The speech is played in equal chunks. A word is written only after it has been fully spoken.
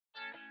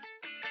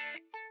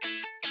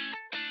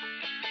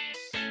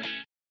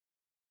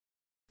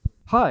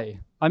Hi,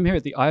 I'm here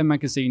at the IO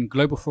Magazine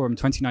Global Forum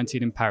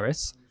 2019 in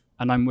Paris,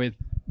 and I'm with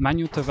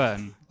Manuel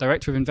Taverne,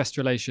 Director of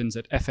Investor Relations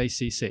at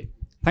FACC.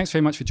 Thanks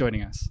very much for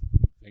joining us.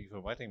 Thank you for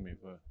inviting me.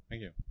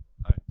 Thank you.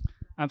 Hi.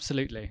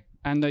 Absolutely.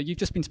 And you've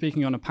just been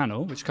speaking on a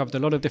panel which covered a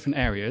lot of different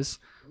areas,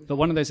 but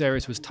one of those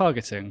areas was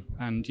targeting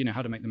and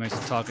how to make the most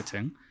of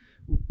targeting.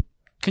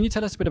 Can you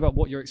tell us a bit about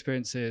what your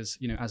experience is,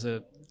 as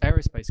an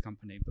aerospace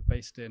company, but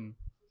based in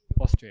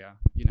Austria,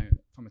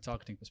 from a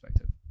targeting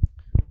perspective?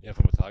 Yeah,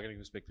 from a targeting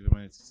perspective, I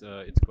mean,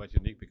 it's quite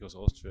unique because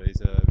Austria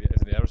is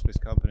as an aerospace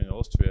company in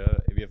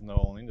Austria, we have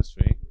no own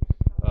industry.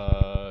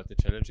 The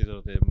challenges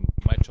of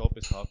my job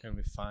is how can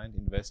we find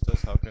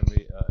investors, how can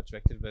we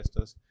attract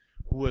investors,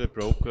 who are the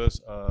brokers,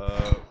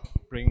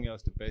 bring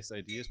us the best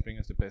ideas, bring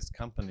us the best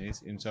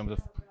companies in terms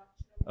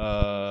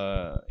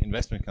of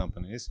investment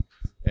companies,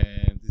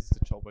 and this is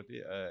the job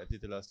I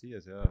did the last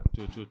years,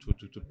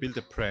 to build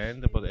a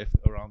brand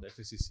around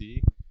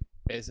FACC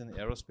as an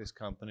aerospace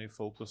company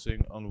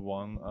focusing on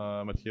one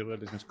material,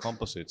 this is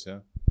composites. Yeah,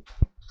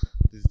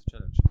 this is the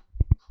challenge.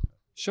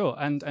 Sure,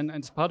 and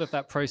as part of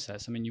that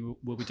process, I mean, you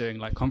will be doing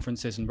like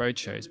conferences and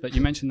roadshows, but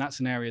you mentioned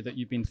that's an area that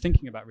you've been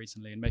thinking about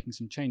recently and making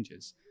some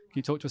changes. Can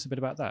you talk to us a bit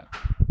about that?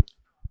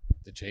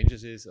 The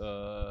changes is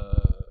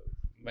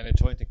when I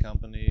joined the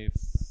company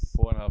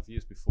 4.5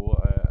 years before,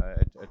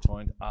 I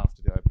joined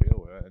after the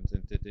IPO, and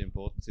the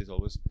importance is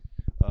always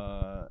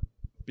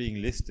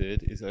being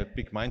listed is a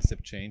big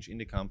mindset change in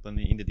the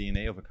company, in the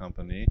DNA of a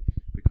company,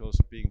 because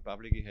being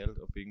publicly held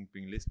or being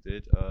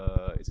listed,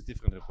 it's a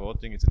different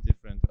reporting, it's a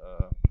different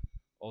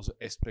also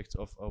aspects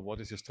of what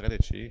is your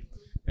strategy,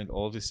 and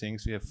all these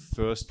things we have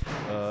first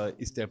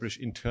established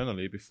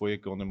internally before you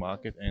go on the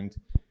market and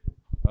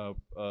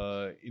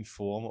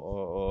inform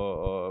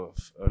or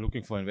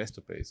looking for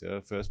investor base.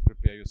 Yeah? First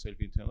prepare yourself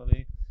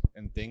internally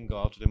and then go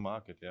out to the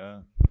market.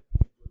 Yeah.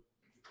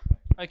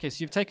 Okay,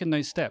 so you've taken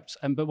those steps,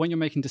 but when you're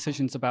making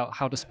decisions about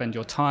how to spend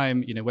your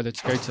time, whether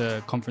to go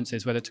to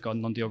conferences, whether to go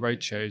on non-deal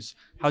roadshows,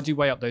 how do you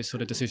weigh up those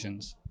sort of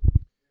decisions?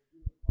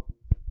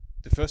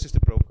 The first is the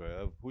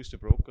broker. Who is the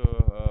broker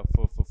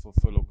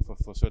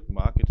for certain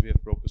markets? We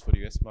have brokers for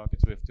the US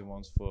markets. We have the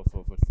ones for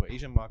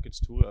Asian markets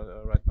too.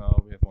 Right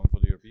now, we have one for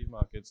the European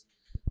markets.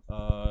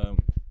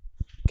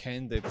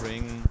 Can they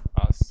bring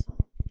us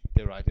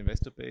the right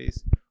investor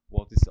base?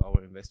 What is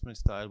our investment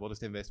style? What is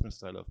the investment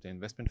style of the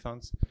investment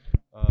funds?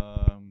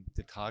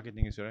 The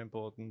targeting is very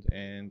important,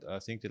 and I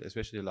think that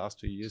especially the last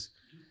 2 years,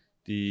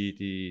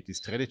 the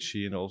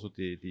strategy and also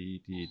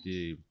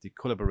the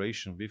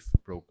collaboration with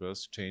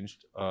brokers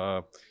changed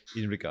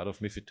in regard of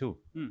Mifid II.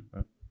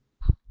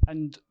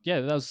 And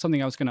yeah, that was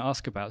something I was going to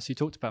ask about. So you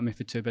talked about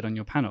Mifid II a bit on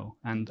your panel,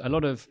 and a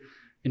lot of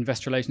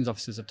investor relations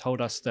officers have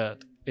told us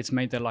that it's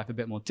made their life a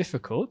bit more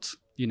difficult,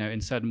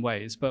 in certain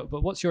ways. But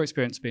what's your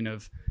experience been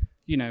of,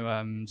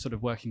 sort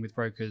of working with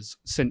brokers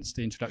since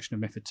the introduction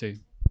of Mifid II?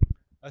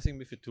 I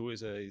think Mifid II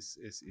is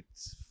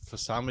it's for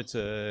some it's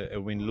a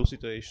win-lose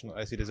situation.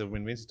 I see it as a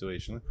win-win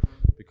situation,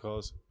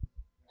 because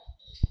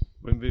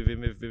when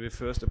we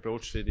first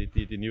approached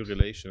the new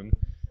relation,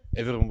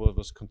 everyone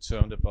was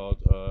concerned about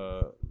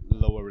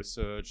lower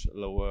research,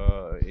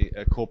 lower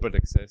corporate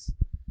access,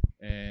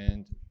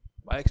 and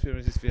my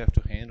experience is we have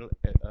to handle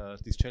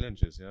these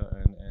challenges. Yeah,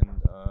 and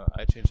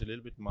I changed a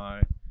little bit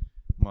my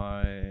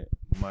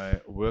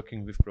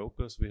working with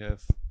brokers. We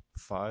have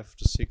 5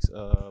 to 6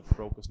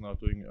 brokers now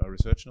doing a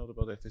research note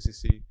about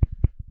FACC.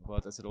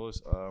 But as it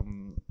always,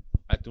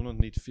 I do not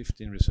need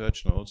 15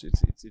 research notes.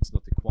 It's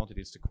not the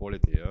quantity, it's the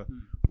quality. Yeah?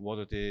 What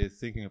are they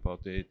thinking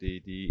about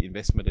the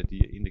investment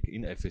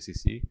in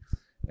FACC?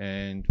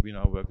 And we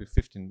now work with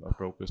 15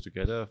 brokers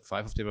together.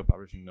 5 of them are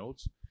publishing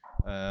notes,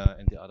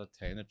 and the other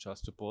 10 are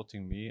just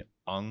supporting me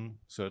on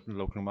certain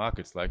local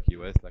markets like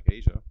US, like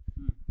Asia.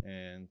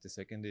 And the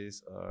second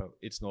is,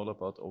 it's not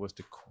about always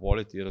the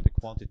quality or the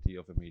quantity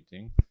of a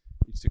meeting.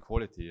 It's the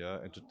quality, yeah.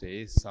 And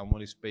today,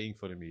 someone is paying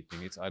for the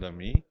meeting. It's either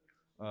me,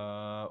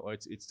 or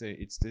it's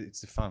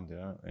the fund,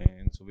 yeah.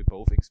 And so we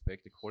both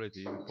expect the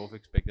quality. We both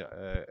expect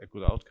a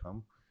good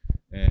outcome.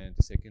 And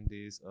the second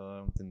is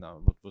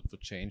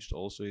what changed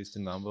also is the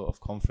number of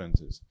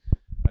conferences.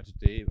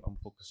 Today, I'm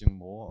focusing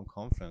more on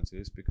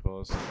conferences,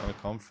 because on a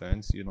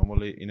conference, you're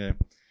normally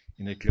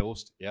in a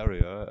closed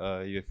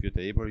area. You have your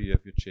table, you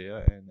have your chair,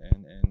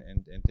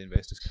 and the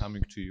investors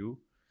coming to you.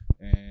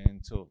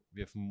 And so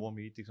we have more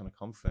meetings on a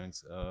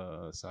conference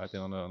side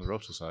than on the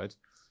roadshow side.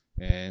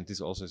 And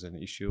this also is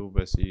an issue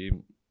where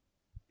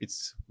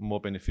it's more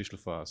beneficial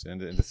for us.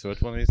 And the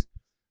third one is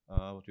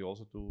what we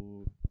also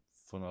do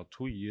for now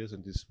 2 years,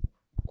 and is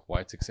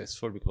quite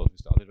successful because we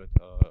started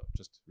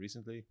just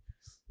recently,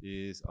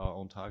 is our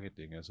own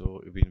targeting. And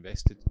so we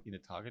invested in a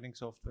targeting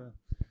software,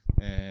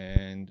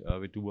 and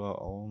we do our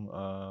own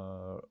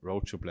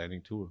roadshow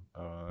planning too.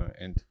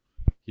 And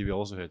here we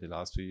also had the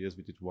last 2 years,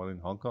 we did one in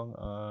Hong Kong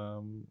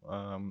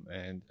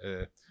and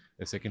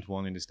a second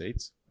one in the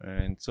States.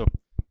 And so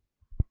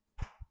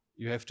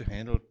you have to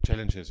handle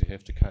challenges. You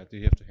have to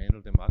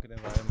handle the market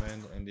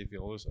environment. And if you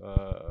always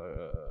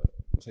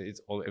say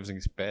everything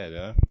is bad,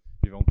 yeah,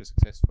 you won't be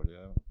successful.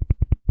 Yeah.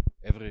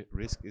 every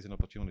risk is an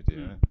opportunity.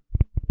 Mm.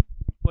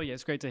 Well, yeah,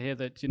 it's great to hear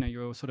that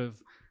you're sort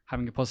of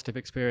having a positive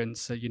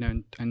experience,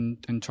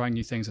 and trying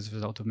new things as a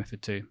result of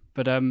Mifid II.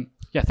 But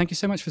yeah, thank you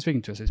so much for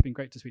speaking to us. It's been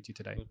great to speak to you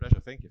today. It was a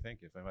pleasure. Thank you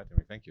for inviting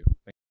me. Thank you.